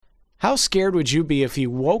How scared would you be if you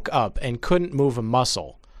woke up and couldn't move a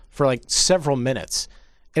muscle for like several minutes?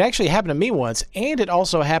 It actually happened to me once, and it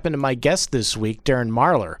also happened to my guest this week, Darren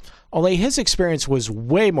Marlar, only his experience was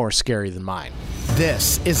way more scary than mine.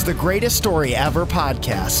 This is the Greatest Story Ever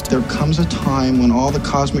podcast. There comes a time when all the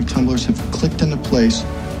cosmic tumblers have clicked into place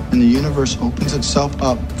and the universe opens itself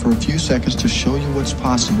up for a few seconds to show you what's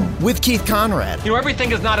possible. With Keith Conrad. You know,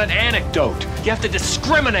 everything is not an anecdote. You have to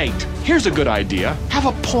discriminate. Here's a good idea. Have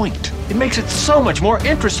a point. It makes it so much more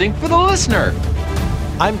interesting for the listener.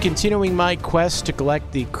 I'm continuing my quest to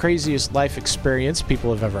collect the craziest life experience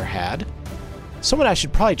people have ever had. Someone I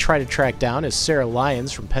should probably try to track down is Sarah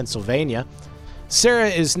Lyons from Pennsylvania. Sarah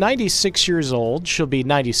is 96 years old. She'll be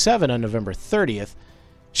 97 on November 30th.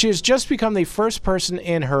 She has just become the first person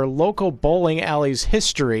in her local bowling alley's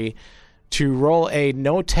history to roll a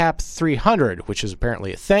no-tap 300, which is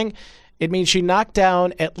apparently a thing. It means she knocked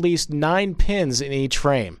down at least 9 pins in each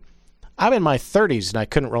frame. I'm in my 30s and I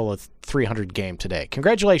couldn't roll a 300 game today.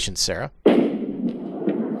 Congratulations, Sarah.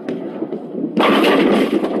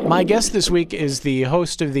 My guest this week is the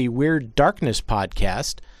host of the Weird Darkness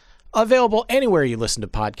podcast, available anywhere you listen to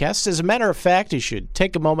podcasts. As a matter of fact, you should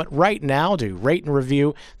take a moment right now to rate and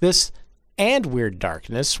review this and Weird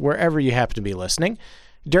Darkness wherever you happen to be listening.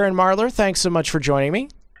 Darren Marlar, thanks so much for joining me.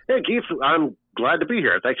 Hey, Keith, I'm glad to be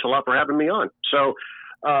here. Thanks a lot for having me on. So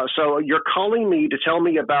you're calling me to tell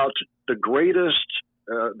me about the greatest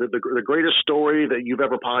story that you've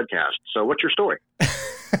ever podcast. So what's your story?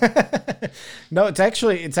 No, it's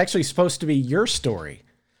actually supposed to be your story.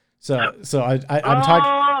 So I'm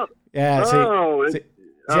talking. Yeah,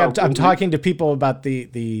 I'm talking to people about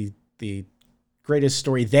the greatest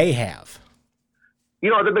story they have. You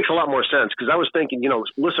know, that makes a lot more sense because I was thinking,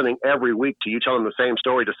 listening every week to you telling the same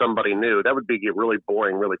story to somebody new, that would get really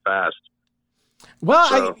boring really fast.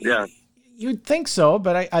 Well, you'd think so,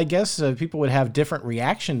 but I guess people would have different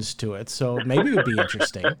reactions to it, so maybe it would be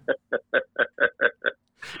interesting.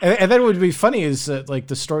 and then what would be funny is like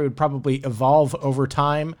the story would probably evolve over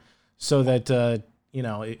time so that,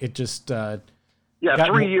 it just...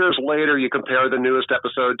 3 years later, you compare the newest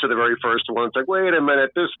episode to the very first one. It's like, wait a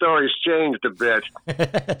minute, this story's changed a bit.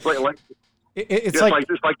 It's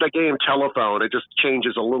like the game Telephone. It just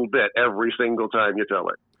changes a little bit every single time you tell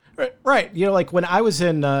it. Right. Like when I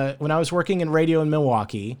was working in radio in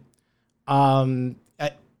Milwaukee,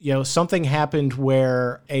 something happened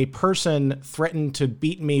where a person threatened to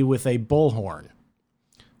beat me with a bullhorn,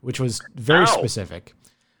 which was very specific.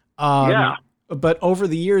 But over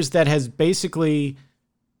the years, that has basically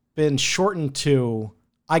been shortened to,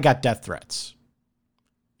 I got death threats.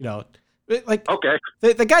 Like, okay.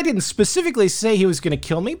 The guy didn't specifically say he was going to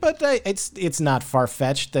kill me, but it's not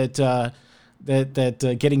far-fetched that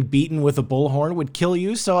getting beaten with a bullhorn would kill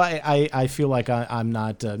you. So I feel like I'm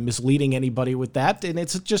not misleading anybody with that. And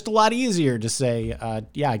it's just a lot easier to say,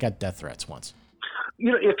 I got death threats once.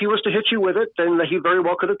 If he was to hit you with it, then he very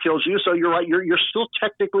well could have killed you. So you're right. You're still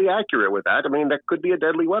technically accurate with that. I mean, that could be a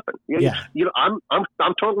deadly weapon. Yeah. I'm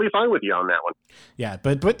totally fine with you on that one. Yeah.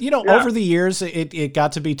 But over the years, it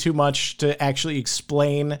got to be too much to actually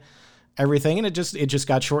explain everything. And it just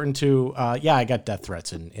got shortened to, I got death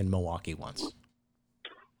threats in Milwaukee once.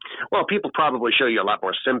 Well, people probably show you a lot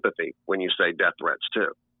more sympathy when you say death threats too.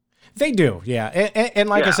 They do, yeah. And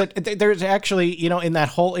like I said, there's actually, in that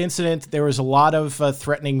whole incident, there was a lot of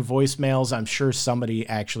threatening voicemails. I'm sure somebody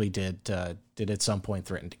actually did at some point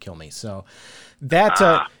threaten to kill me. So that,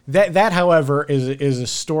 however, is a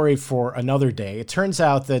story for another day. It turns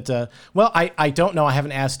out that, I don't know. I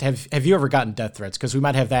haven't asked, have you ever gotten death threats? Because we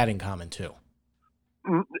might have that in common too.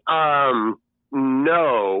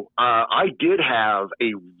 No, I did have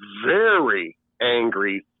a very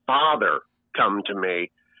angry father come to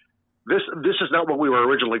me. This is not what we were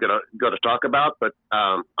originally going to talk about, but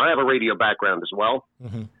I have a radio background as well.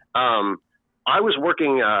 Mm-hmm. I was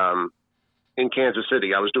working in Kansas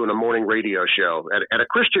City. I was doing a morning radio show at a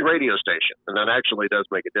Christian radio station, and that actually does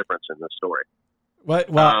make a difference in this story.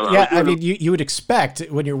 I mean, you would expect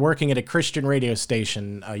when you're working at a Christian radio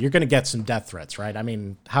station, you're going to get some death threats, right? I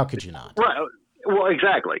mean, how could you not? Right. Well,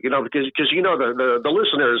 exactly. Because the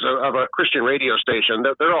listeners of a Christian radio station,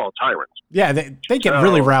 they're all tyrants. Yeah, they get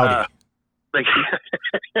really rowdy.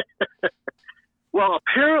 Well,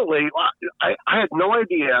 apparently, I had no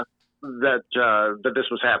idea that this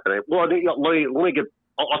was happening. Well, I'll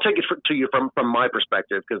take it to you from my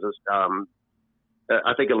perspective because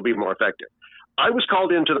I think it'll be more effective. I was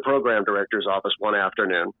called into the program director's office one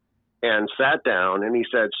afternoon and sat down, and he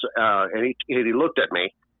said, and he looked at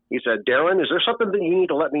me. He said, "Darren, is there something that you need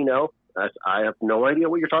to let me know?" I have no idea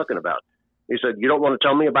what you're talking about. He said, "You don't want to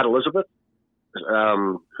tell me about Elizabeth?"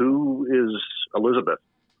 who is Elizabeth?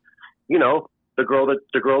 You know, the girl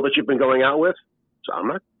that you've been going out with. So I'm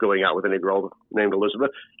not going out with any girl named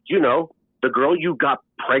Elizabeth. You know, the girl you got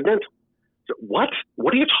pregnant. So, what?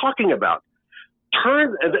 What are you talking about?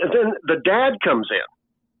 And then the dad comes in,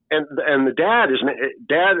 and the dad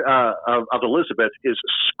of Elizabeth is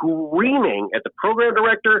screaming at the program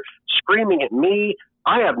director, screaming at me.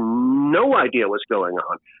 I have no idea what's going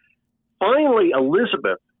on. Finally,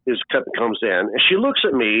 Elizabeth comes in, and she looks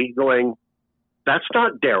at me, going, "That's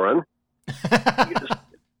not Darren."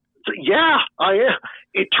 So, yeah, I am.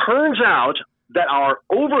 It turns out that our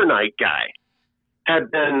overnight guy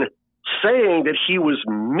had been saying that he was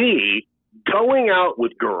me going out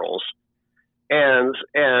with girls and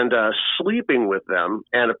sleeping with them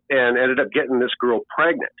and ended up getting this girl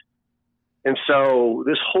pregnant. And so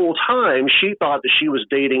this whole time she thought that she was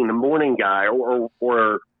dating the morning guy or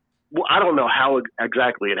well, I don't know how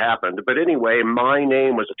exactly it happened, but anyway, my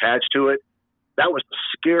name was attached to it. That was the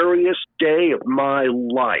scariest day of my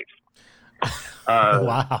life.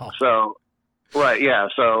 Wow. So, right. Yeah.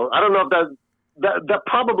 So I don't know if that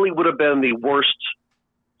probably would have been the worst.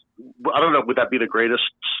 I don't know. Would that be the greatest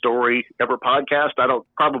story ever podcast?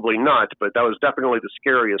 Probably not, but that was definitely the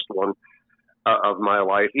scariest one of my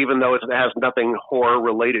life, even though it has nothing horror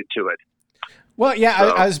related to it. Well, yeah,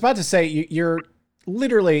 so, I was about to say you're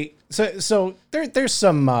literally, so there's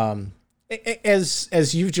some,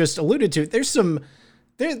 as you've just alluded to, there's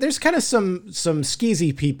kind of some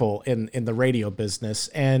skeezy people in the radio business.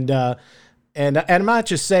 And I'm not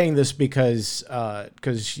just saying this because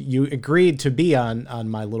you agreed to be on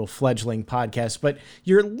my little fledgling podcast, but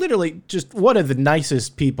you're literally just one of the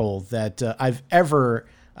nicest people that I've ever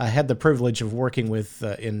had the privilege of working with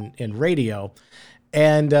in radio.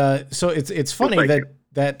 And so it's funny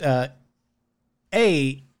that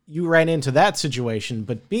A, you ran into that situation,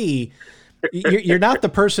 but B, you're not the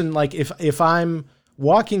person, like if I'm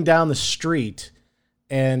walking down the street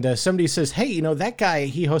and somebody says, "Hey, you know, that guy,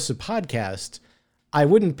 he hosts a podcast," I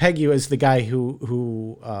wouldn't peg you as the guy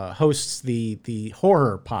who hosts the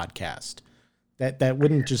horror podcast. That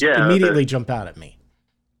wouldn't just immediately jump out at me.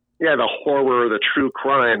 Yeah, the horror, the true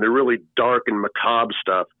crime, the really dark and macabre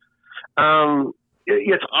stuff. I've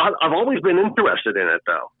always been interested in it,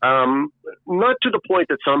 though. Not to the point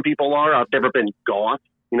that some people are. I've never been goth,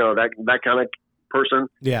 you know, that kind of person.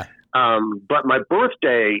 Yeah. But my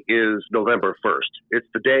birthday is November 1st. It's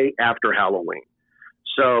the day after Halloween.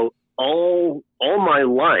 So all my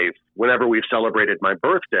life, whenever we've celebrated my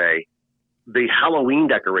birthday, the Halloween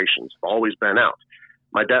decorations have always been out.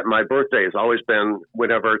 My birthday has always been,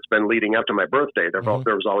 whenever it's been leading up to my birthday,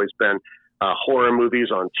 there's always been horror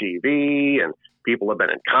movies on TV, and people have been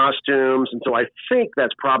in costumes. And so I think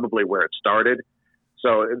that's probably where it started.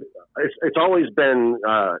 So it's always been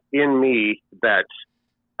in me that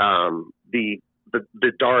the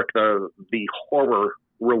dark, the horror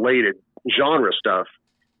related genre stuff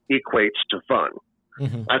equates to fun.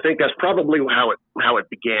 Mm-hmm. I think that's probably how it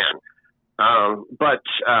began. I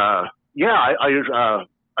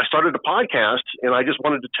started a podcast, and I just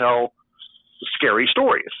wanted to tell scary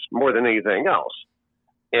stories more than anything else.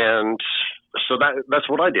 And so that's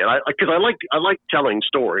what I did. Because I like telling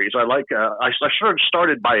stories. I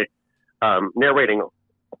started by narrating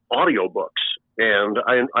audiobooks, and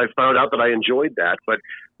I found out that I enjoyed that, but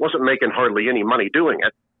wasn't making hardly any money doing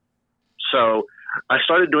it. So I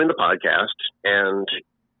started doing the podcast, and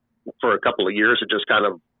for a couple of years, it just kind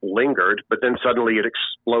of lingered, but then suddenly it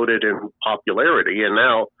exploded in popularity. And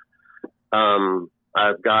now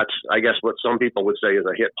I've got, I guess, what some people would say is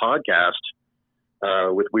a hit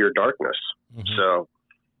podcast with Weird Darkness. Mm-hmm. So,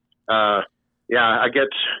 I get,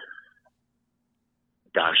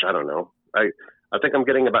 gosh, I don't know. I think I'm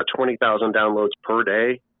getting about 20,000 downloads per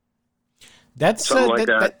day. That's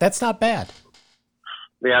that's not bad.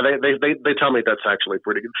 Yeah, they tell me that's actually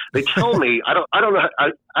pretty good. They tell me I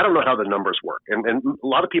don't know how the numbers work, and a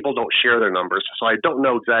lot of people don't share their numbers, so I don't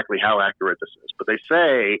know exactly how accurate this is. But they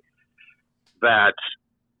say that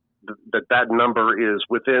that number is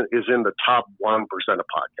in the top 1% of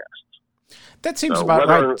podcasts. That seems about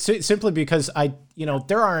right. Simply because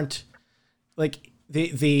there aren't like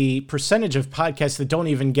the percentage of podcasts that don't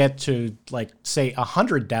even get to like say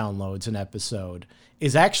 100 downloads an episode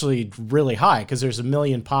is actually really high because there's 1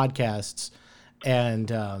 million podcasts, and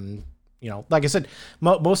like I said,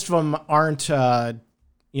 most of them aren't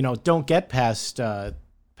don't get past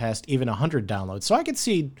even 100 downloads. So I could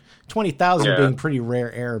see 20,000 being pretty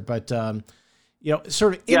rare air, but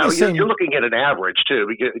sort of in the same. You're looking at an average too,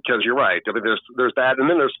 because you're right. I mean, there's that, and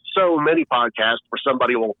then there's so many podcasts where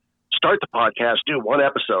somebody will start the podcast, do one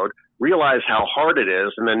episode, realize how hard it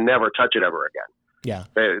is, and then never touch it ever again. Yeah.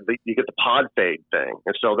 You get the pod fade thing,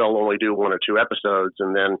 and so they'll only do 1 or 2 episodes,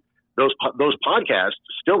 and then those podcasts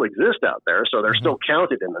still exist out there, so they're still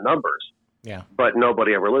counted in the numbers. Yeah. But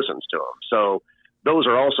nobody ever listens to them. So those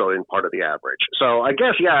are also in part of the average. So I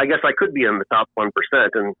guess I could be in the top 1%,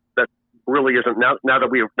 and that really isn't now that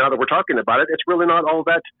we're talking about it. It's really not all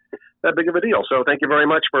that big of a deal. So thank you very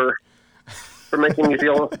much for making me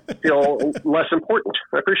feel less important.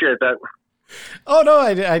 I appreciate that. Oh no,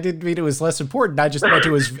 I didn't mean it was less important. I just meant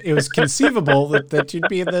it was conceivable that you'd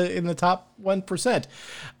be in the top 1%.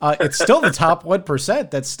 It's still the top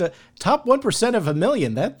 1%. That's the top 1% of a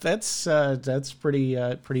million. That's pretty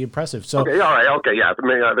impressive. So okay, all right, okay, yeah,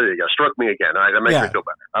 there you go. Struck me again. All right, that makes me feel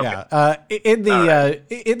better. Okay. Yeah.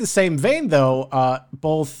 In the same vein, though,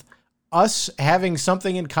 both us having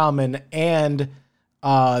something in common and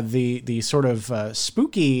the sort of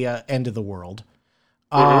spooky end of the world.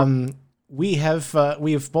 We have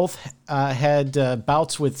both had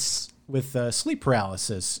bouts with sleep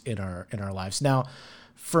paralysis in our lives. Now,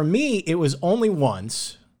 for me, it was only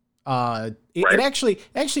once. It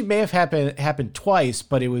actually may have happened twice,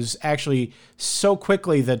 but it was actually so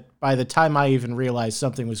quickly that by the time I even realized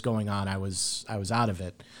something was going on, I was out of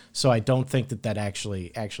it. So I don't think that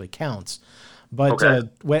actually counts. But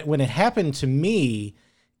when it happened to me,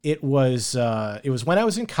 it was when I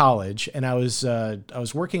was in college, and I was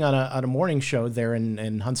working on a morning show there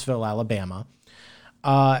in Huntsville, Alabama,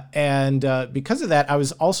 and because of that, I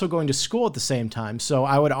was also going to school at the same time. So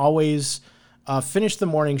I would always finish the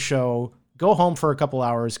morning show, go home for a couple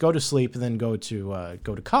hours, go to sleep, and then go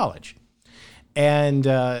to college. And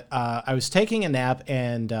I was taking a nap,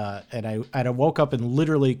 and I woke up and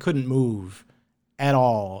literally couldn't move at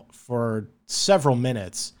all for several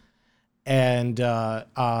minutes. And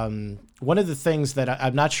one of the things that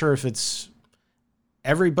I'm not sure if it's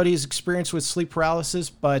everybody's experience with sleep paralysis,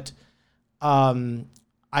 but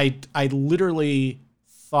I literally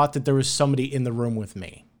thought that there was somebody in the room with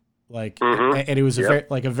me, and it was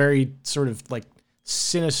a very sort of like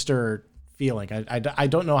sinister feeling. I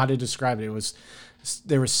don't know how to describe it.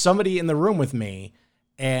 There was somebody in the room with me,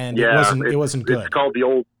 and it wasn't good. It's called the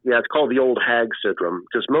old hag syndrome,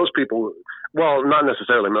 because most people. Well, not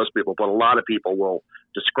necessarily most people, but a lot of people will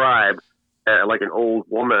describe like an old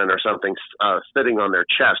woman or something sitting on their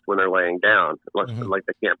chest when they're laying down, like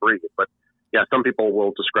they can't breathe. But yeah, some people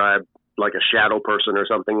will describe like a shadow person or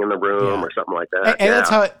something in the room or something like that. And that's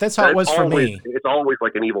how it was for me. It's always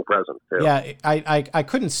like an evil presence too. Yeah, I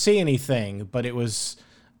couldn't see anything, but it was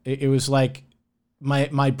like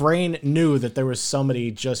my brain knew that there was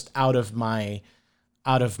somebody just out of my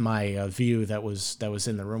view that was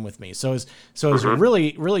in the room with me. So it was a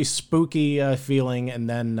really, really spooky feeling. And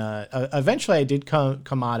then eventually I did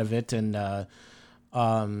come out of it. And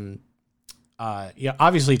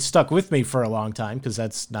obviously it stuck with me for a long time, because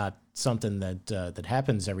that's not something that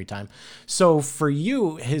happens every time. So for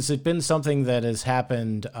you, has it been something that has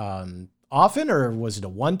happened often, or was it a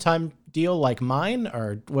one-time deal like mine,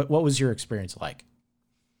 or what was your experience like?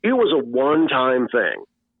 It was a one-time thing.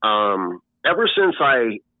 Ever since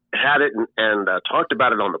I had it and talked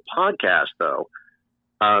about it on the podcast, though,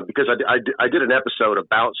 because I did an episode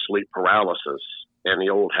about sleep paralysis and the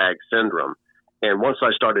old hag syndrome, and once I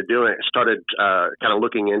started kind of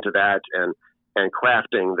looking into that and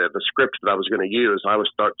crafting the script that I was going to use, I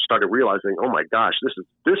started realizing, oh my gosh,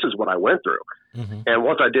 this is what I went through. Mm-hmm. And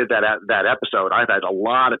once I did that episode, I've had a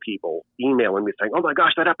lot of people emailing me saying, oh my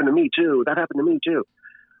gosh, that happened to me too. That happened to me too.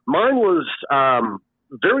 Mine was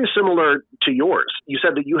very similar to yours. You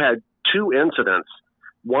said that you had 2 incidents.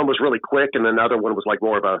 One was really quick, and another one was like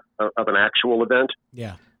more of an actual event.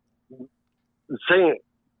 Yeah. Saying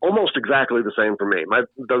almost exactly the same for me.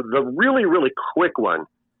 The really, really quick one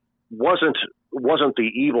wasn't the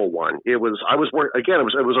evil one. It was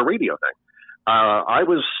a radio thing. I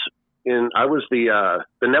was the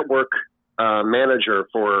network manager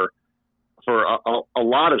for a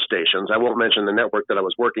lot of stations. I won't mention the network that I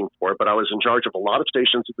was working for, but I was in charge of a lot of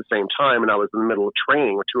stations at the same time, and I was in the middle of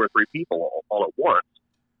training with 2 or 3 people all at once.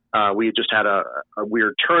 We had just had a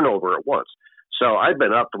weird turnover at once. So I'd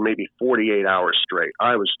been up for maybe 48 hours straight.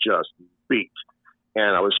 I was just beat.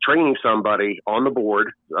 And I was training somebody on the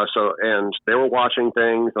board, and they were watching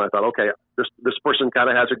things, and I thought, okay, this person kind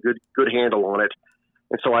of has a good handle on it.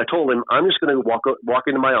 And so I told him, I'm just going to walk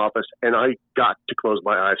into my office, and I got to close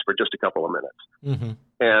my eyes for just a couple of minutes. Mm-hmm.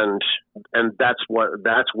 And that's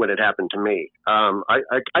when it happened to me.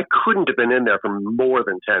 I couldn't have been in there for more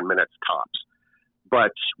than 10 minutes tops.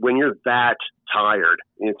 But when you're that tired,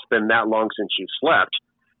 it's been that long since you've slept,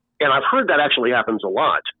 and I've heard that actually happens a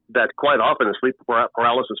lot, that quite often in sleep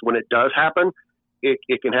paralysis, when it does happen,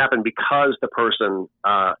 it can happen because the person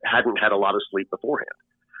hadn't had a lot of sleep beforehand.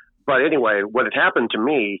 But anyway, when it happened to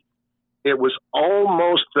me, it was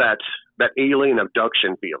almost that alien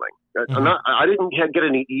abduction feeling. Mm-hmm. I didn't get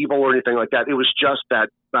any evil or anything like that. It was just that,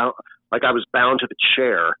 like I was bound to the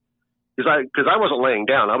chair, because I wasn't laying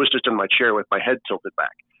down. I was just in my chair with my head tilted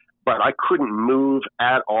back, but I couldn't move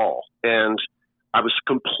at all, and I was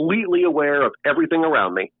completely aware of everything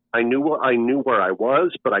around me. I knew where I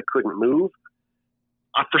was, but I couldn't move.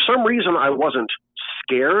 For some reason, I wasn't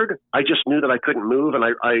scared. I just knew that I couldn't move, and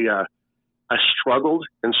I struggled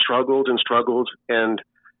and struggled and struggled, and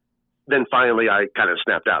then finally I kind of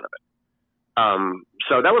snapped out of it.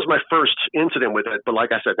 So that was my first incident with it, but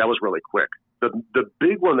like I said, that was really quick. The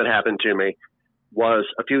big one that happened to me was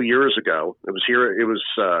a few years ago. It was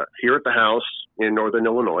here at the house in Northern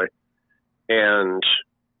Illinois, and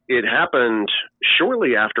it happened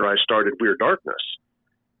shortly after I started Weird Darkness.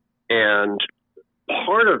 And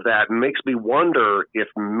part of that makes me wonder if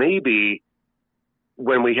maybe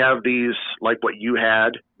when we have these, like what you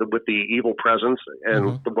had with the evil presence and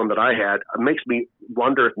mm-hmm. the one that I had, it makes me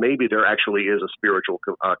wonder if maybe there actually is a spiritual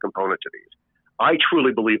component to these. I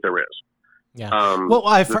truly believe there is. Yeah. Well,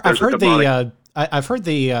 I've heard the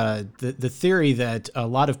theory that a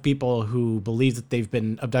lot of people who believe that they've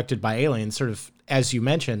been abducted by aliens, sort of as you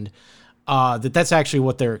mentioned, that's actually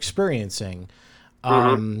what they're experiencing.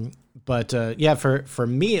 Mm-hmm. But yeah, for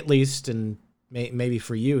me at least, and maybe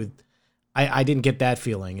for you, I didn't get that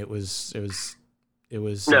feeling. It was.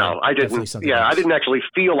 No, I didn't. Yeah, else. I didn't actually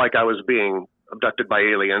feel like I was being abducted by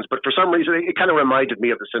aliens, but for some reason, it kind of reminded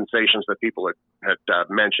me of the sensations that people had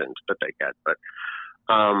mentioned that they get. But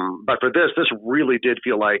for this really did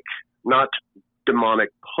feel like not demonic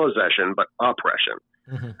possession, but oppression.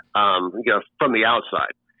 Mm-hmm. From the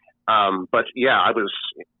outside. But yeah, I was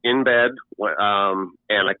in bed,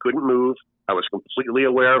 and I couldn't move. I was completely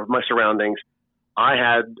aware of my surroundings. I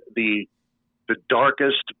had the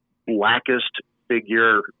darkest, blackest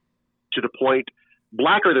figure, to the point,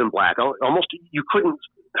 blacker than black. Almost, you couldn't.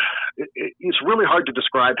 It's really hard to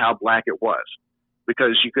describe how black it was,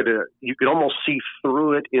 because you could almost see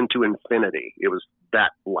through it into infinity. It was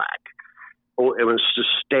that black. Oh, it was just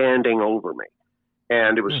standing over me.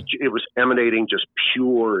 And it was emanating just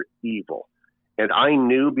pure evil. And I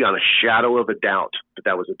knew beyond a shadow of a doubt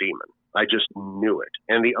that was a demon. I just knew it.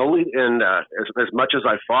 And as much as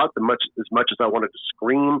I fought, as much as I wanted to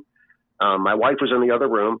scream, my wife was in the other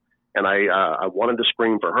room, and I wanted to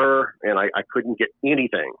scream for her, and I couldn't get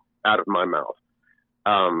anything out of my mouth.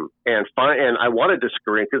 And I wanted to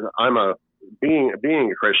scream because being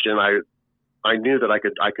a Christian, I knew that I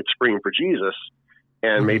could scream for Jesus.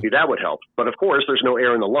 And maybe that would help. But of course, there's no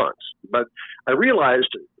air in the lungs. But I realized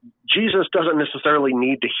Jesus doesn't necessarily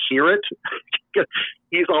need to hear it.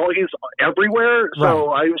 He's everywhere. So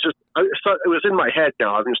right. It was in my head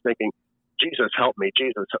now. I was just thinking, Jesus, help me.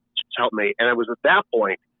 Jesus, help me. And it was at that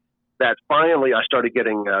point that finally I started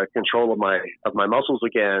getting control of my muscles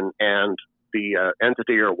again, and the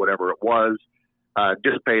entity or whatever it was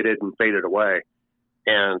dissipated and faded away.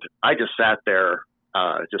 And I just sat there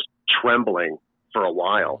just trembling for a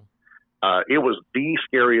while. It was the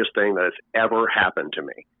scariest thing that has ever happened to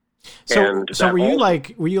me. So were you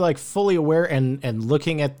like fully aware and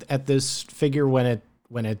looking at this figure when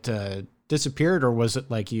it disappeared, or was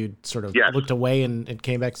it like you sort of looked away and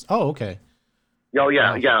came back? Oh, okay. Oh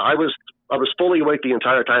yeah, wow. Yeah. I was fully awake the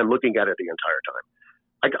entire time, looking at it the entire time.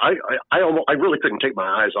 I really couldn't take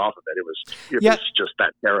my eyes off of it. It was just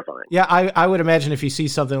that terrifying. Yeah, I would imagine if you see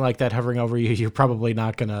something like that hovering over you, you're probably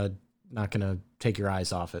not gonna take your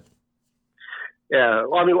eyes off it. Yeah,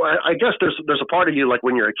 well, I mean, I guess there's a part of you, like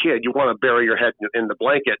when you're a kid, you want to bury your head in the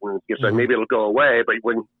blanket and you say maybe it'll go away. But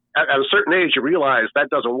when at a certain age, you realize that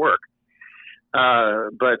doesn't work.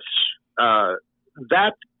 But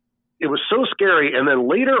it was so scary. And then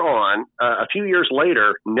later on, a few years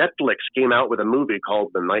later, Netflix came out with a movie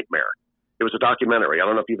called The Nightmare. It was a documentary. I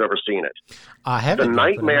don't know if you've ever seen it. I haven't. The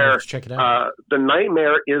Nightmare. Check it out. The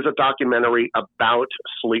Nightmare is a documentary about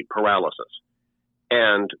sleep paralysis,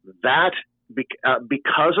 and that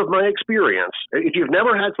because of my experience. If you've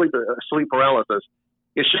never had sleep paralysis,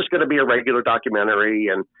 it's just going to be a regular documentary,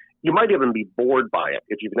 and you might even be bored by it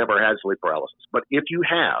if you've never had sleep paralysis. But if you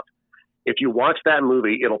watch that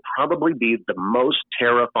movie, it'll probably be the most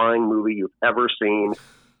terrifying movie you've ever seen,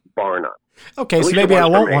 bar none. Okay, so maybe I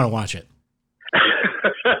won't want to watch it.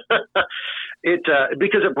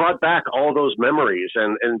 Because it brought back all those memories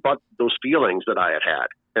and brought those feelings that I had,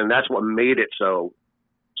 and that's what made it so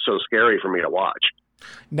scary for me to watch.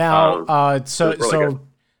 Now,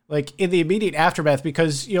 like in the immediate aftermath,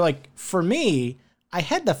 because like for me, I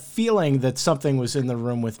had the feeling that something was in the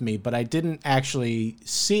room with me, but I didn't actually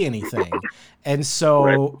see anything. And so,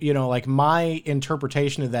 Right. like my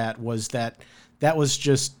interpretation of that was that was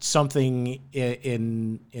just something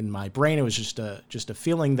in my brain. It was just a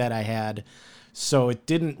feeling that I had. So it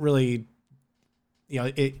didn't really,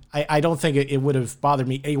 I don't think it would have bothered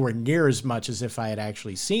me anywhere near as much as if I had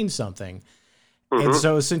actually seen something. And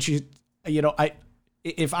so since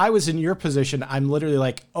if I was in your position, I'm literally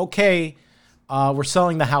like, okay, we're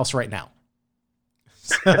selling the house right now.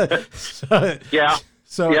 Yeah.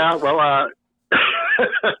 So yeah. Well,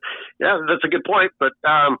 yeah, that's a good point. But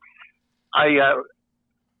that's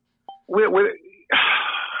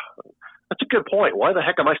a good point. Why the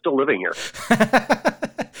heck am I still living here?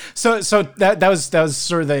 so that was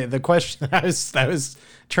sort of the question I was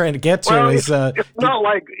trying to get to. Well, it's not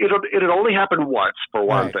like it had only happened once, for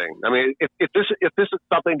one Right. thing. I mean, if this is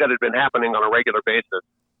something that had been happening on a regular basis,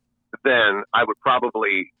 then I would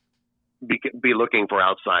probably be looking for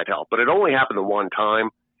outside help. But it only happened the one time,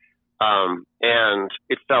 and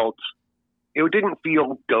it didn't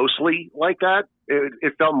feel ghostly like that.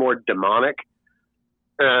 It felt more demonic.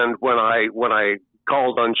 And when I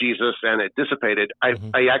called on Jesus and it dissipated,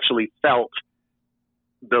 I actually felt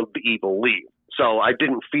the evil leave. So I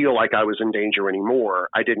didn't feel like I was in danger anymore.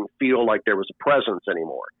 I didn't feel like there was a presence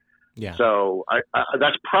anymore. Yeah. So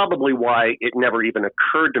that's probably why it never even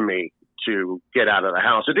occurred to me to get out of the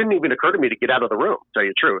house. It didn't even occur to me to get out of the room, to tell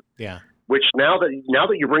you the truth. Yeah. Which now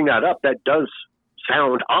that you bring that up, that does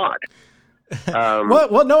sound odd.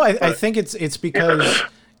 Well, no, I think it's because,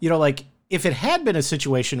 like if it had been a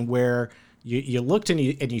situation where you looked and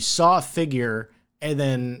you saw a figure and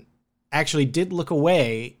then actually did look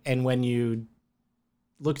away, and when you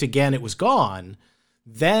looked again, it was gone,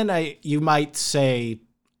 then you might say,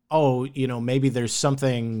 oh, maybe there's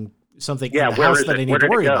something in the house that I need to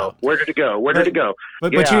worry about. Where did it go? Where did it go?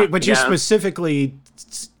 But you specifically,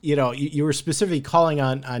 you were specifically calling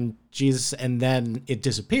on Jesus, and then it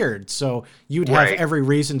disappeared. So you'd have every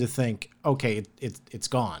reason to think, okay, it's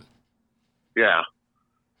gone. Yeah.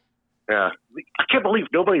 Yeah. I can't believe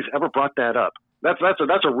nobody's ever brought that up. That's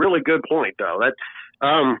a really good point, though.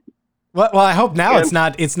 Well, I hope now it's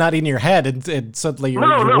not in your head, and suddenly you're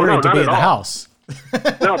worried to be in the house.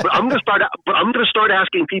 No, but I'm going to start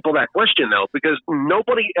asking people that question though, because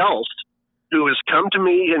nobody else who has come to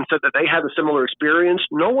me and said that they had a similar experience,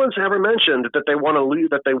 no one's ever mentioned that they want to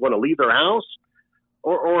leave their house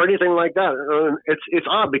or anything like that. It's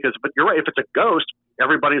odd because, but you're right. If it's a ghost,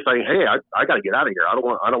 everybody's saying, "Hey, I got to get out of here. I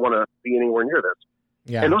don't want to be anywhere near this."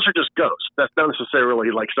 Yeah. And those are just ghosts. That's not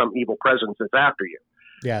necessarily like some evil presence that's after you.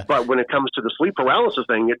 Yeah. But when it comes to the sleep paralysis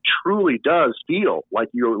thing, it truly does feel like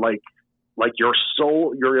you're like your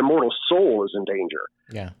soul, your immortal soul is in danger.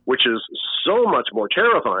 Yeah. Which is so much more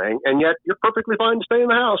terrifying, and yet you're perfectly fine to stay in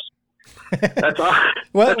the house. That's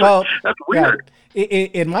that's weird. Yeah.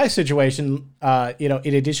 In my situation,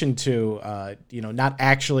 in addition to not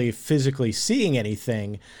actually physically seeing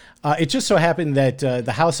anything, it just so happened that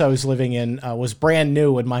the house I was living in was brand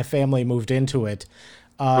new when my family moved into it.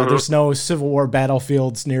 There's no Civil War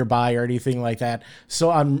battlefields nearby or anything like that,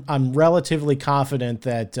 so I'm relatively confident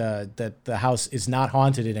that the house is not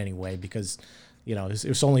haunted in any way, because it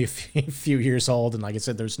was only a few years old, and like I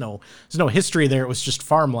said, there's no history there. It was just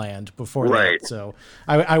farmland before that, so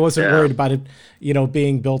I wasn't worried about it,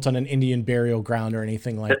 being built on an Indian burial ground or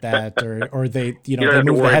anything like that, or they you they don't have to moved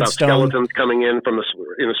the worry about headstone. skeletons coming in from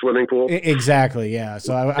in a swimming pool. Exactly, yeah.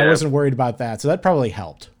 So I wasn't worried about that, so that probably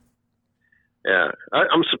helped. Yeah,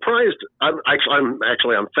 I'm surprised. I'm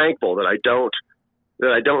thankful that I don't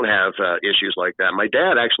have issues like that. My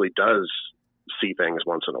dad actually does see things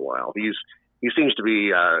once in a while. He seems to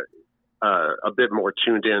be a bit more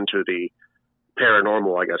tuned into the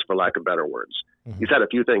paranormal, I guess, for lack of better words. Mm-hmm. He's had a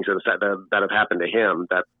few things that have happened to him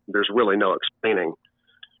that there's really no explaining.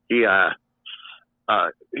 He's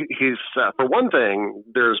for one thing,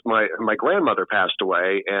 there's my grandmother passed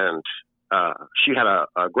away, and she had a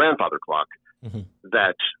grandfather clock. Mm-hmm.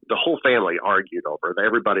 That the whole family argued over.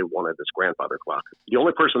 Everybody wanted this grandfather clock. The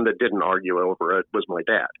only person that didn't argue over it was my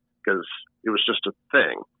dad, because it was just a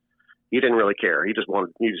thing. He didn't really care. He just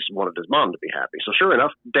wanted his mom to be happy. So sure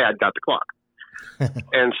enough, Dad got the clock.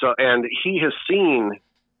 and he has seen,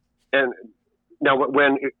 and now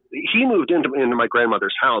when he moved into my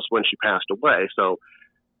grandmother's house when she passed away, so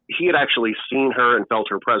he had actually seen her and felt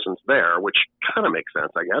her presence there, which kind of makes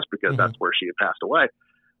sense, I guess, because that's where she had passed away.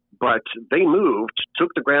 But they moved,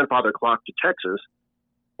 took the grandfather clock to Texas,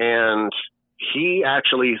 and he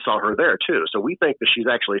actually saw her there too. So we think that she's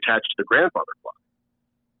actually attached to the grandfather clock.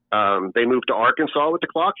 They moved to Arkansas with the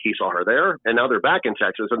clock. He saw her there, and now they're back in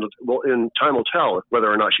Texas. And time will tell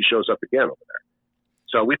whether or not she shows up again over there.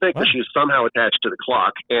 So we think that she's somehow attached to the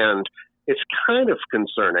clock, and it's kind of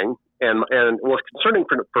concerning, and well, it's concerning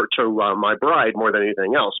to my bride more than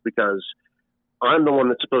anything else, because I'm the one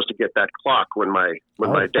that's supposed to get that clock when my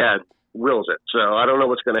dad wills it. So I don't know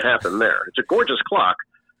what's going to happen there. It's a gorgeous clock,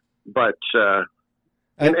 but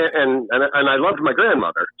and I loved my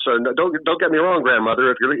grandmother. So don't get me wrong,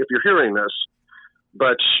 grandmother, if you're hearing this,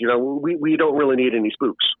 but we don't really need any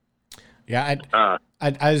spooks. Yeah, I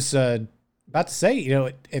was about to say,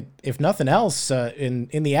 if nothing else,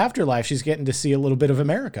 in the afterlife, she's getting to see a little bit of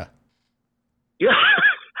America. Yeah,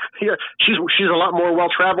 yeah, she's a lot more well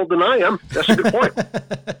traveled than I am. That's a good point.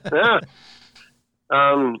 Yeah.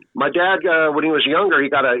 My dad, when he was younger, he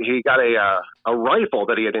got a rifle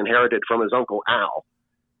that he had inherited from his uncle Al,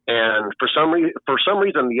 and for some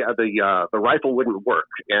reason the rifle wouldn't work.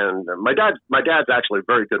 And my dad's actually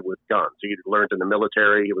very good with guns. He learned in the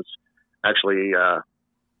military. He was actually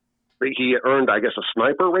he earned, I guess, a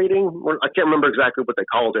sniper rating. I can't remember exactly what they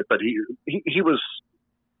called it, but he was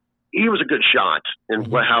a good shot in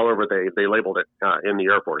however they labeled it in the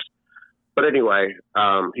Air Force. But anyway,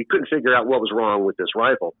 he couldn't figure out what was wrong with this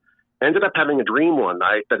rifle. Ended up having a dream one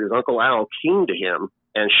night that his Uncle Al came to him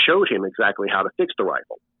and showed him exactly how to fix the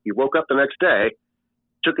rifle. He woke up the next day,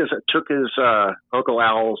 took his Uncle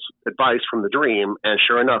Al's advice from the dream, and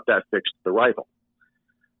sure enough, that fixed the rifle.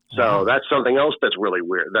 So that's something else that's really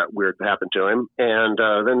weird. That weird happened to him. And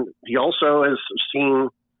then he also has seen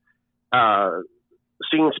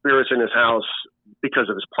spirits in his house because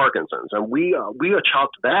of his Parkinson's, and we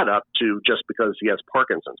chalked that up to just because he has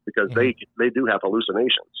Parkinson's, because they do have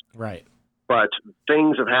hallucinations. Right. But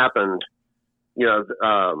things have happened,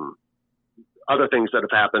 other things that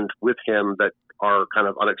have happened with him that are kind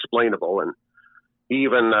of unexplainable, and he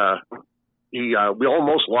even we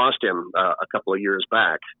almost lost him a couple of years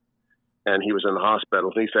back, and he was in the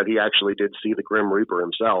hospital. He said he actually did see the Grim Reaper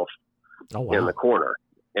himself in the corner,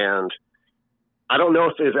 and I don't know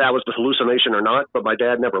if that was the hallucination or not, but my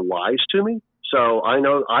dad never lies to me. So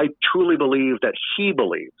I truly believe that he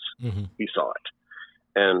believes he saw it.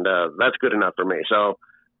 And that's good enough for me. So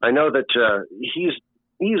I know that he's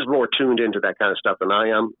more tuned into that kind of stuff than I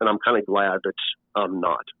am. And I'm kind of glad that I'm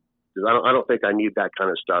not. Because I don't think I need that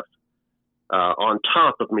kind of stuff on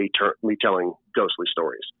top of me telling ghostly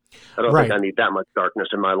stories. I don't think I need that much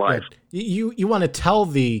darkness in my life. Right. You want to tell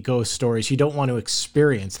the ghost stories. You don't want to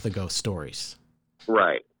experience the ghost stories.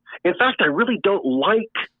 Right. In fact, I really don't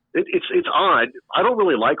like it. It's odd. I don't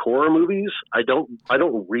really like horror movies. I don't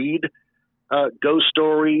read ghost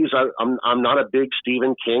stories. I'm not a big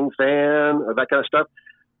Stephen King fan or that kind of stuff.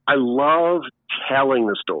 I love telling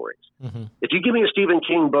the stories. If you give me a Stephen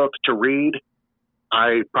King book to read,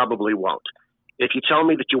 I probably won't. If you tell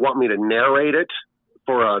me that you want me to narrate it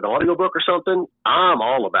for an audiobook or something, I'm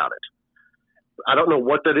all about it. I don't know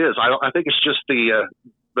what that is. I think it's just the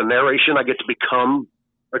narration. I get to become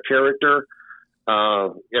a character,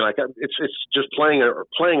 it's just playing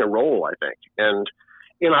a role, I think. And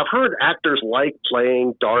I've heard actors like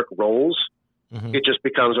playing dark roles. It just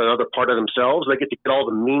becomes another part of themselves. They get to get all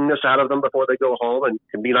the meanness out of them before they go home and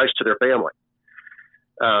can be nice to their family.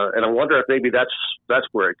 And I wonder if maybe that's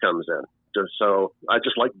where it comes in. So I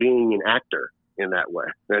just like being an actor in that way,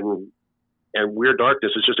 and Weird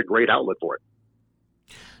Darkness is just a great outlet for it.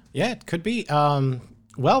 Yeah, it could be.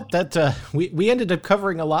 Well, that we ended up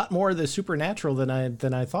covering a lot more of the supernatural than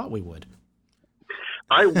I thought we would.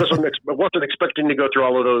 I wasn't expecting to go through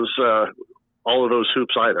all of those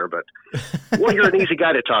hoops either, but you're an easy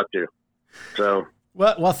guy to talk to. So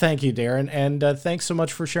well, thank you, Darren, and thanks so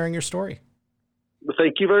much for sharing your story.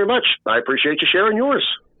 Thank you very much. I appreciate you sharing yours.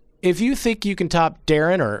 If you think you can top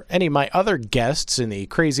Darren or any of my other guests in the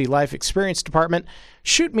Crazy Life Experience department,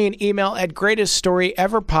 shoot me an email at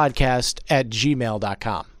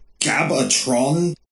greateststoryeverpodcast@gmail.com. Gabatron?